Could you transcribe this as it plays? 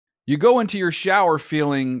You go into your shower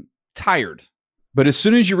feeling tired, but as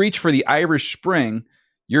soon as you reach for the Irish Spring,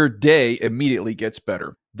 your day immediately gets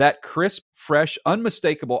better. That crisp, fresh,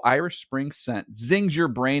 unmistakable Irish Spring scent zings your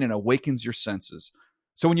brain and awakens your senses.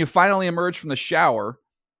 So when you finally emerge from the shower,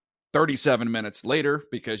 37 minutes later,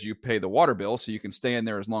 because you pay the water bill so you can stay in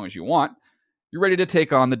there as long as you want, you're ready to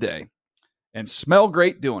take on the day. And smell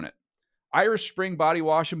great doing it. Irish Spring Body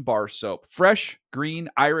Wash and Bar Soap. Fresh, green,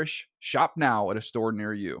 Irish. Shop now at a store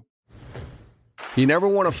near you. You never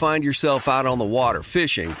want to find yourself out on the water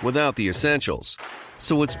fishing without the essentials.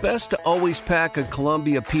 So it's best to always pack a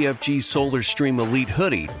Columbia PFG Solar Stream Elite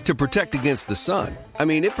hoodie to protect against the sun. I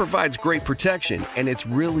mean, it provides great protection, and it's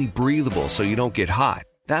really breathable so you don't get hot.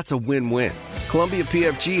 That's a win-win. Columbia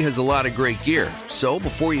PFG has a lot of great gear, so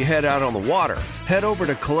before you head out on the water, head over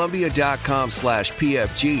to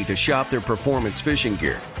Columbia.com/PFG to shop their performance fishing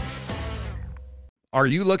gear. Are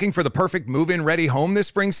you looking for the perfect move-in ready home this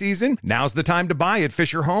spring season? Now's the time to buy at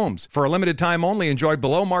Fisher Homes. For a limited time only, enjoy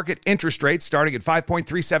below-market interest rates starting at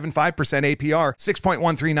 5.375% APR,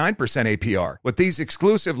 6.139% APR. With these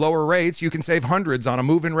exclusive lower rates, you can save hundreds on a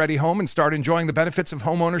move-in ready home and start enjoying the benefits of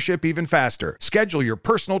home ownership even faster. Schedule your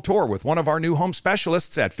personal tour with one of our new home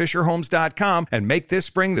specialists at FisherHomes.com and make this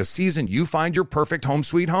spring the season you find your perfect home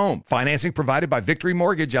sweet home. Financing provided by Victory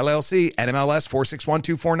Mortgage, LLC, NMLS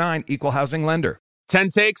 461249, Equal Housing Lender. 10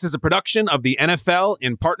 Takes is a production of the NFL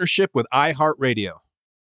in partnership with iHeartRadio.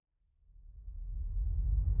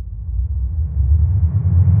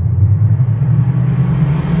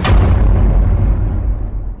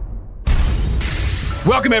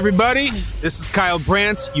 Welcome, everybody. This is Kyle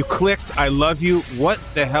Brandt. You clicked I love you. What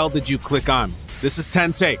the hell did you click on? This is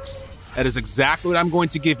 10 Takes. That is exactly what I'm going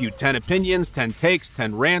to give you. 10 opinions, 10 takes,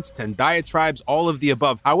 10 rants, 10 diatribes, all of the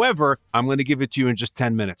above. However, I'm going to give it to you in just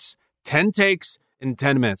 10 minutes. 10 takes in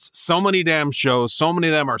 10 minutes. So many damn shows. So many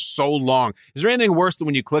of them are so long. Is there anything worse than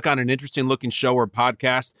when you click on an interesting looking show or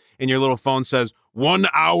podcast and your little phone says 1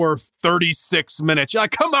 hour, 36 minutes? You're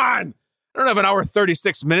like, come on. I don't have an hour,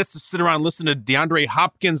 36 minutes to sit around and listen to DeAndre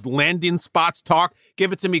Hopkins landing spots talk.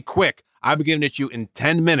 Give it to me quick. I'll be giving it to you in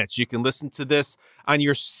 10 minutes. You can listen to this on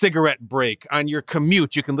your cigarette break, on your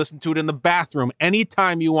commute. You can listen to it in the bathroom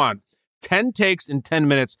anytime you want. 10 takes in 10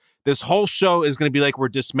 minutes. This whole show is going to be like we're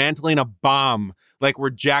dismantling a bomb, like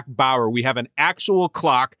we're Jack Bauer. We have an actual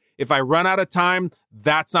clock. If I run out of time,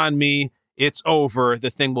 that's on me. It's over.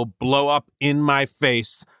 The thing will blow up in my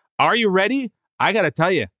face. Are you ready? I got to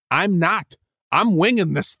tell you, I'm not. I'm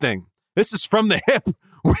winging this thing. This is from the hip.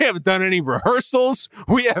 We haven't done any rehearsals.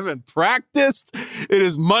 We haven't practiced. It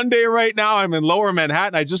is Monday right now. I'm in Lower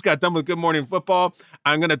Manhattan. I just got done with Good Morning Football.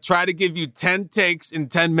 I'm going to try to give you 10 takes in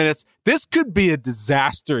 10 minutes. This could be a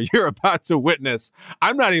disaster you're about to witness.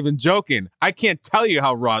 I'm not even joking. I can't tell you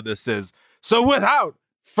how raw this is. So without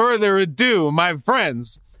further ado, my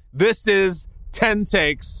friends, this is 10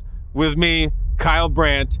 Takes with me, Kyle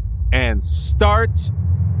Brandt, and start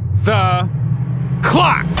the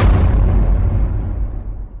clock.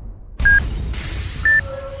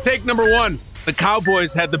 Take number one. The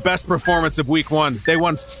Cowboys had the best performance of week one. They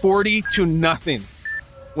won 40-0.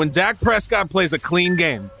 When Dak Prescott plays a clean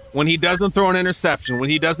game, when he doesn't throw an interception, when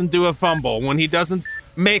he doesn't do a fumble, when he doesn't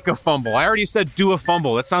make a fumble. I already said do a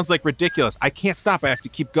fumble. That sounds like ridiculous. I can't stop. I have to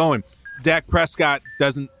keep going. Dak Prescott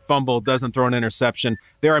doesn't fumble, doesn't throw an interception.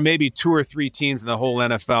 There are maybe 2 or 3 teams in the whole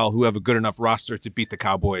NFL who have a good enough roster to beat the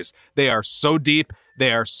Cowboys. They are so deep.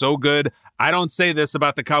 They are so good. I don't say this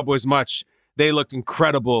about the Cowboys much. They looked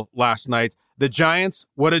incredible last night. The Giants,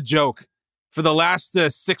 what a joke. For the last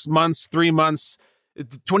 6 months, 3 months,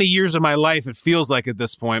 20 years of my life, it feels like at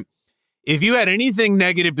this point. If you had anything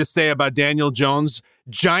negative to say about Daniel Jones,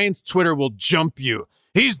 Giants Twitter will jump you.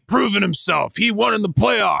 He's proven himself. He won in the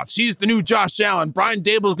playoffs. He's the new Josh Allen. Brian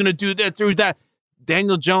Dable's going to do that through that.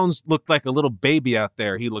 Daniel Jones looked like a little baby out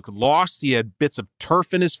there. He looked lost. He had bits of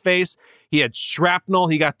turf in his face. He had shrapnel.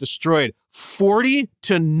 He got destroyed.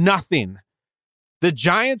 40-0. The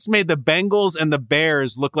Giants made the Bengals and the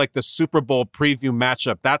Bears look like the Super Bowl preview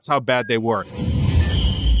matchup. That's how bad they were.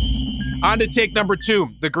 On to take number 2,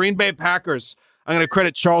 the Green Bay Packers. I'm going to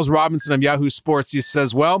credit Charles Robinson of Yahoo Sports. He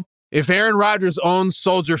says, well, if Aaron Rodgers owns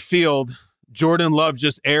Soldier Field, Jordan Love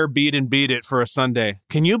just air beat and beat it for a Sunday.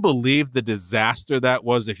 Can you believe the disaster that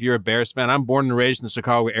was if you're a Bears fan? I'm born and raised in the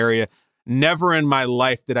Chicago area. Never in my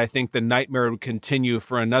life did I think the nightmare would continue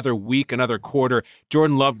for another week, another quarter.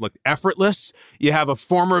 Jordan Love looked effortless. You have a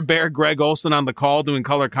former Bear, Greg Olsen, on the call doing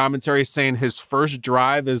color commentary saying his first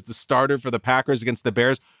drive as the starter for the Packers against the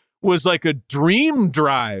Bears was like a dream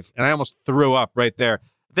drive. And I almost threw up right there.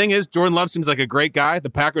 The thing is, Jordan Love seems like a great guy.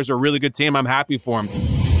 The Packers are a really good team. I'm happy for him.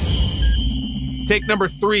 Take number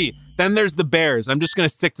 3. Then there's the Bears. I'm just going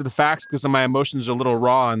to stick to the facts because my emotions are a little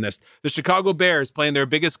raw on this. The Chicago Bears, playing their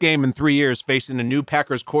biggest game in 3 years, facing a new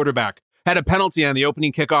Packers quarterback, had a penalty on the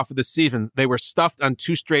opening kickoff of the season. They were stuffed on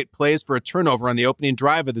 2 straight plays for a turnover on the opening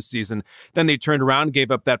drive of the season. Then they turned around and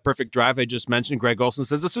gave up that perfect drive I just mentioned. Greg Olsen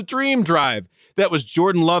says it's a dream drive. That was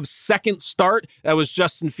Jordan Love's second start. That was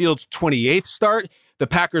Justin Fields' 28th start. The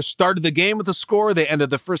Packers started the game with a score. They ended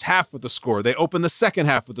the first half with a score. They opened the second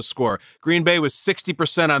half with a score. Green Bay was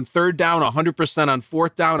 60% on third down, 100% on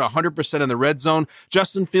fourth down, 100% in the red zone.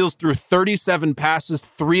 Justin Fields threw 37 passes.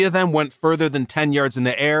 3 of them went further than 10 yards in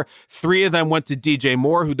the air. 3 of them went to DJ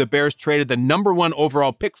Moore, who the Bears traded the number 1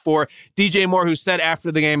 overall pick for. DJ Moore, who said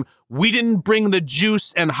after the game, "We didn't bring the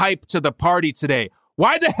juice and hype to the party today."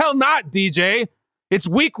 Why the hell not, DJ? It's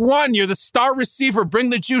week 1. You're the star receiver. Bring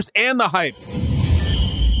the juice and the hype.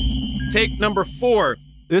 Take number 4.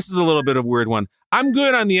 This is a little bit of a weird one. I'm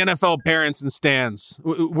good on the NFL parents and stands.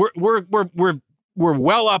 We're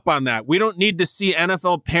well up on that. We don't need to see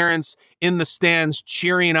NFL parents in the stands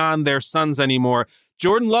cheering on their sons anymore.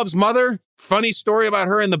 Jordan Love's mother, funny story about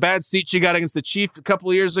her and the bad seat she got against the Chiefs a couple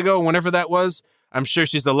of years ago, whenever that was. I'm sure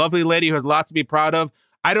she's a lovely lady who has a lot to be proud of.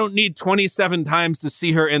 I don't need 27 times to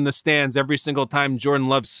see her in the stands every single time Jordan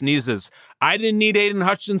Love sneezes. I didn't need Aiden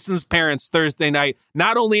Hutchinson's parents Thursday night,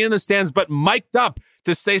 not only in the stands, but mic'd up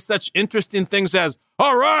to say such interesting things as,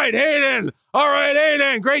 "All right, Aiden! All right,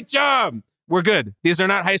 Aiden! Great job!" We're good. These are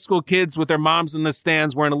not high school kids with their moms in the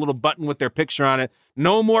stands wearing a little button with their picture on it.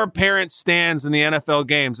 No more parent stands in the NFL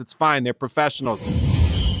games. It's fine. They're professionals.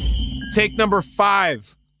 Take number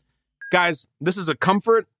 5. Guys, this is a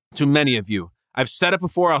comfort to many of you. I've said it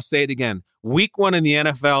before, I'll say it again. Week 1 in the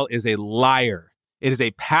NFL is a liar. It is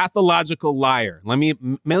a pathological liar. Let me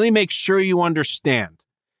make sure you understand.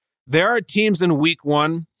 There are teams in week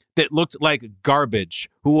 1 that looked like garbage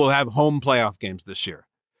who will have home playoff games this year.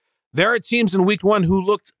 There are teams in week 1 who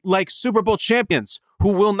looked like Super Bowl champions who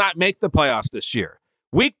will not make the playoffs this year.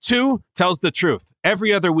 Week 2 tells the truth.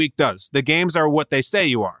 Every other week does. The games are what they say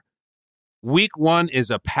you are. Week 1 is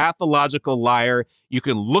a pathological liar. You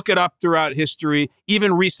can look it up throughout history,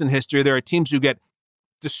 even recent history. There are teams who get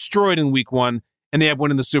destroyed in week 1 and they have won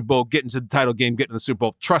in the Super Bowl, get into the title game, get into the Super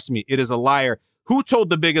Bowl. Trust me, it is a liar. Who told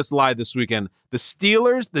the biggest lie this weekend? The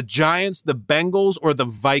Steelers, the Giants, the Bengals, or the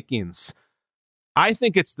Vikings? I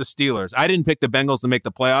think it's the Steelers. I didn't pick the Bengals to make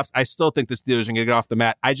the playoffs. I still think the Steelers are going to get off the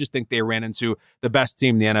mat. I just think they ran into the best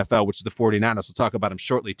team in the NFL, which is the 49ers. We'll talk about them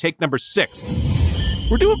shortly. Take number 6.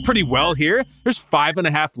 We're doing pretty well here. There's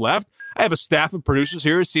 5.5 left. I have a staff of producers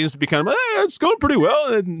here who seems to be kind of, it's going pretty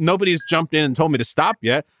well. And nobody's jumped in and told me to stop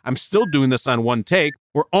yet. I'm still doing this on one take.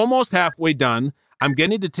 We're almost halfway done. I'm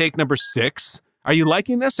getting to take number 6. Are you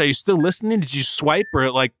liking this? Are you still listening? Did you swipe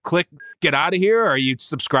or click, get out of here? Are you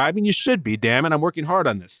subscribing? You should be, damn it. I'm working hard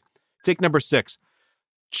on this. Take number 6.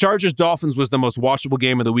 Chargers-Dolphins was the most watchable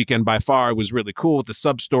game of the weekend by far. It was really cool with the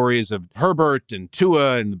sub-stories of Herbert and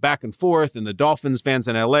Tua and the back and forth and the Dolphins fans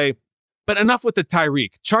in L.A. But enough with the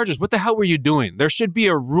Tyreek. Chargers, what the hell were you doing? There should be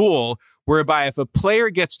a rule whereby if a player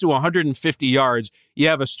gets to 150 yards, you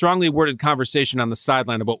have a strongly worded conversation on the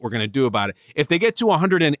sideline about what we're going to do about it. If they get to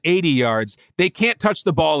 180 yards, they can't touch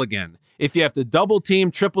the ball again. If you have to double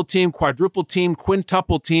team, triple team, quadruple team,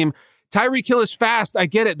 quintuple team, Tyreek Hill is fast. I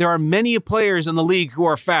get it. There are many players in the league who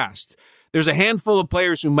are fast. There's a handful of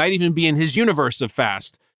players who might even be in his universe of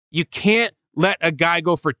fast. You can't let a guy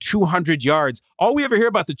go for 200 yards. All we ever hear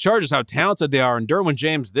about the Chargers is how talented they are, and Derwin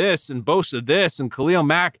James this, and Bosa this, and Khalil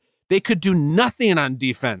Mack. They could do nothing on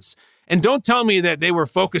defense. And don't tell me that they were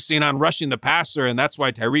focusing on rushing the passer, and that's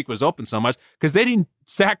why Tyreek was open so much, because they didn't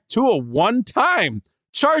sack Tua one time.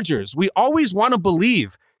 Chargers, we always want to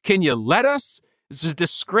believe. Can you let us? It's a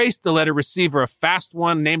disgrace to let a receiver, a fast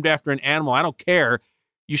one named after an animal, I don't care.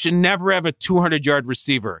 You should never have a 200-yard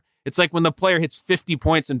receiver. It's like when the player hits 50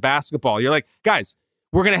 points in basketball. You're like, guys,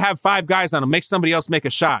 we're going to have 5 guys on him. Make somebody else make a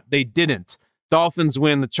shot. They didn't. Dolphins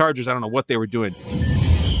win. The Chargers, I don't know what they were doing.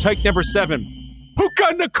 Take number 7.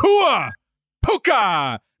 Puka Nacua!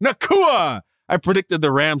 Puka Nacua! I predicted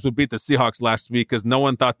the Rams would beat the Seahawks last week because no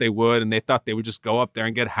one thought they would, and they thought they would just go up there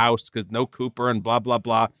and get housed because no Cooper and blah, blah,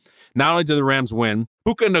 blah. Not only did the Rams win,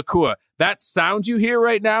 Puka Nacua, that sound you hear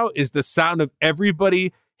right now is the sound of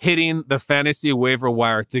everybody hitting the fantasy waiver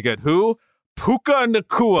wire to get who? Puka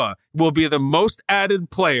Nacua will be the most added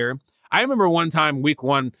player. I remember one time, week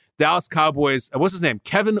 1, Dallas Cowboys, what's his name?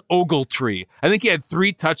 Kevin Ogletree. I think he had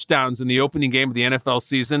 3 touchdowns in the opening game of the NFL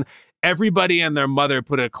season. Everybody and their mother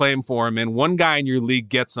put a claim for him, and one guy in your league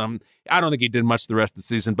gets him. I don't think he did much the rest of the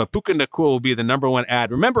season, but Puka Nacua will be the number 1 ad.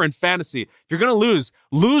 Remember, in fantasy, if you're going to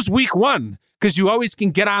lose week 1, because you always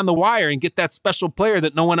can get on the wire and get that special player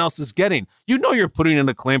that no one else is getting. You know you're putting in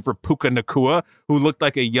a claim for Puka Nacua, who looked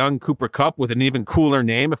like a young Cooper Kupp with an even cooler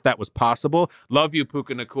name, if that was possible. Love you,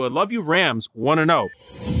 Puka Nacua. Love you, Rams.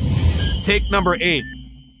 1-0. Take number 8.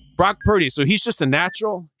 Brock Purdy. So he's just a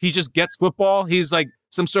natural. He just gets football. He's like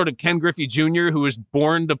some sort of Ken Griffey Jr. who was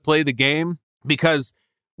born to play the game because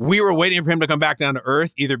we were waiting for him to come back down to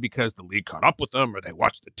earth, either because the league caught up with him or they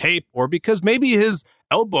watched the tape or because maybe his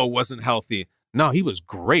elbow wasn't healthy. No, he was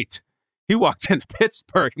great. He walked into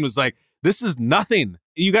Pittsburgh and was like, this is nothing.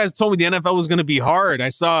 You guys told me the NFL was going to be hard. I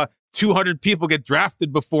saw 200 people get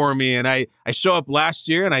drafted before me, and I show up last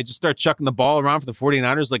year and I just start chucking the ball around for the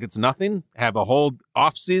 49ers like it's nothing, have a whole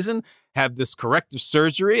offseason, have this corrective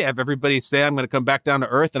surgery, have everybody say I'm going to come back down to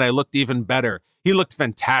earth, and I looked even better. He looked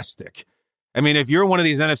fantastic. I mean, if you're one of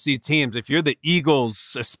these NFC teams, if you're the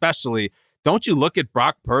Eagles especially, don't you look at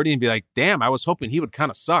Brock Purdy and be like, damn, I was hoping he would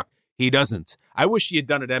kind of suck. He doesn't. I wish he had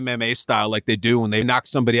done it MMA style like they do when they knock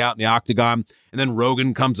somebody out in the octagon and then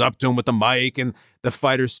Rogan comes up to him with the mic and the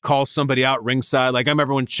fighters call somebody out ringside. Like I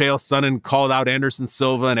remember when Chael Sonnen called out Anderson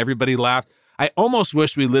Silva and everybody laughed. I almost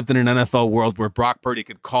wish we lived in an NFL world where Brock Purdy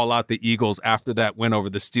could call out the Eagles after that win over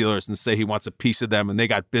the Steelers and say he wants a piece of them and they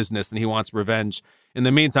got business and he wants revenge. In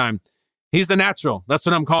the meantime, he's the natural. That's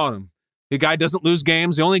what I'm calling him. The guy doesn't lose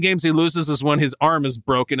games. The only games he loses is when his arm is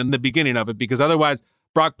broken in the beginning of it, because otherwise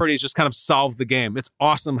Brock Purdy has just kind of solved the game. It's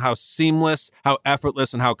awesome how seamless, how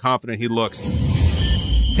effortless, and how confident he looks.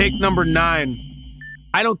 Take number 9.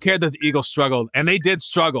 I don't care that the Eagles struggled, and they did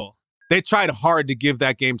struggle. They tried hard to give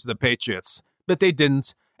that game to the Patriots, but they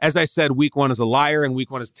didn't. As I said, week 1 is a liar, and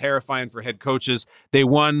week 1 is terrifying for head coaches. They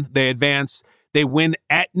won. They advance. They win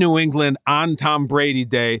at New England on Tom Brady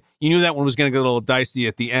Day. You knew that one was going to get a little dicey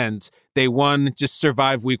at the end. They won, just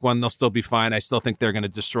survive week 1. They'll still be fine. I still think they're going to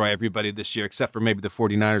destroy everybody this year, except for maybe the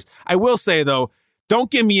 49ers. I will say, though, don't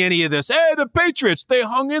give me any of this. Hey, the Patriots, they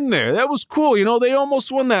hung in there. That was cool. You know, they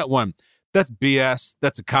almost won that one. That's BS.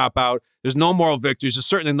 That's a cop-out. There's no moral victories. There's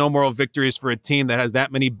certainly no moral victories for a team that has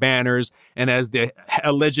that many banners and has the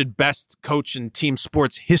alleged best coach in team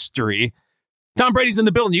sports history. Tom Brady's in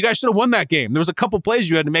the building. You guys should have won that game. There was a couple plays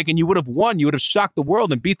you had to make, and you would have won. You would have shocked the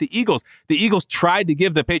world and beat the Eagles. The Eagles tried to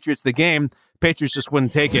give the Patriots the game. Patriots just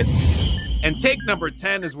wouldn't take it. And take number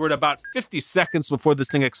 10 is we're at about 50 seconds before this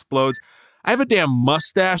thing explodes. I have a damn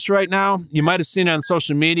mustache right now. You might have seen it on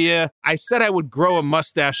social media. I said I would grow a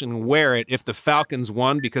mustache and wear it if the Falcons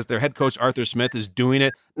won because their head coach, Arthur Smith, is doing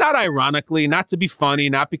it. Not ironically, not to be funny,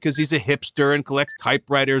 not because he's a hipster and collects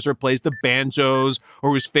typewriters or plays the banjos or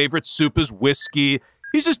whose favorite soup is whiskey.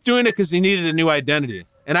 He's just doing it because he needed a new identity.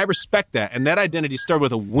 And I respect that. And that identity started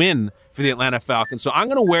with a win for the Atlanta Falcons. So I'm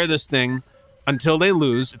going to wear this thing until they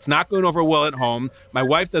lose. It's not going over well at home. My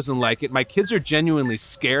wife doesn't like it. My kids are genuinely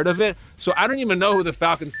scared of it. So I don't even know who the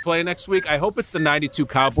Falcons play next week. I hope it's the 92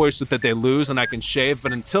 Cowboys so that they lose and I can shave.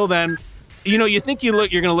 But until then, you know, you think you're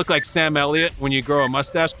going to look like Sam Elliott when you grow a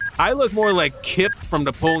mustache. I look more like Kip from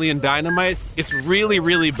Napoleon Dynamite. It's really,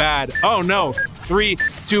 really bad. Oh, no. 3,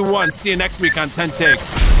 2, 1. See you next week on 10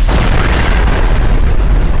 Takes.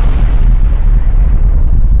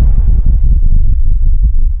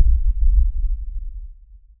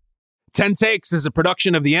 Ten Takes is a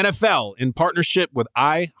production of the NFL in partnership with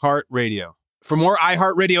iHeartRadio. For more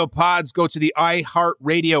iHeartRadio pods, go to the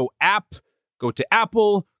iHeartRadio app, go to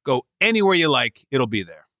Apple, go anywhere you like. It'll be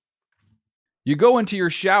there. You go into your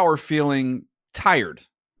shower feeling tired,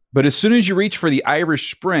 but as soon as you reach for the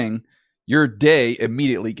Irish Spring, your day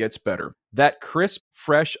immediately gets better. That crisp,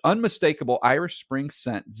 fresh, unmistakable Irish Spring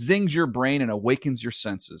scent zings your brain and awakens your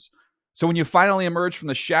senses. So when you finally emerge from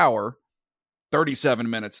the shower 37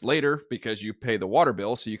 minutes later, because you pay the water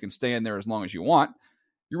bill so you can stay in there as long as you want,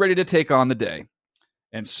 you're ready to take on the day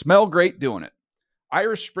and smell great doing it.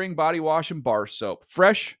 Irish Spring Body Wash and Bar Soap.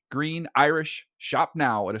 Fresh, green, Irish. Shop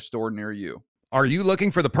now at a store near you. Are you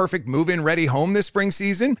looking for the perfect move-in ready home this spring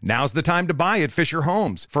season? Now's the time to buy at Fisher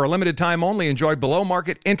Homes. For a limited time only, enjoy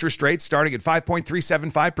below-market interest rates starting at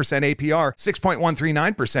 5.375% APR,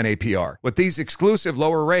 6.139% APR. With these exclusive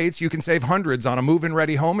lower rates, you can save hundreds on a move-in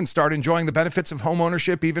ready home and start enjoying the benefits of home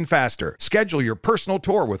ownership even faster. Schedule your personal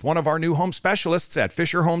tour with one of our new home specialists at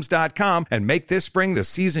FisherHomes.com and make this spring the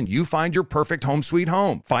season you find your perfect home sweet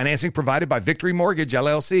home. Financing provided by Victory Mortgage,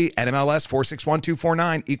 LLC, NMLS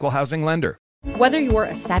 461249, Equal Housing Lender. Whether you're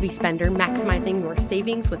a savvy spender maximizing your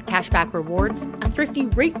savings with cashback rewards, a thrifty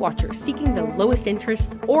rate watcher seeking the lowest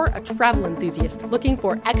interest, or a travel enthusiast looking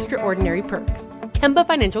for extraordinary perks, Kemba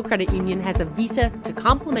Financial Credit Union has a visa to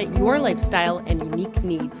complement your lifestyle and unique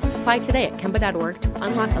needs. Apply today at Kemba.org to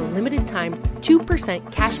unlock a limited-time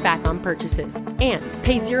 2% cash back on purchases and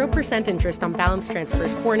pay 0% interest on balance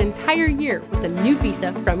transfers for an entire year with a new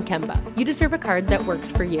visa from Kemba. You deserve a card that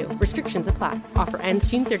works for you. Restrictions apply. Offer ends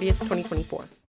June 30th, 2024.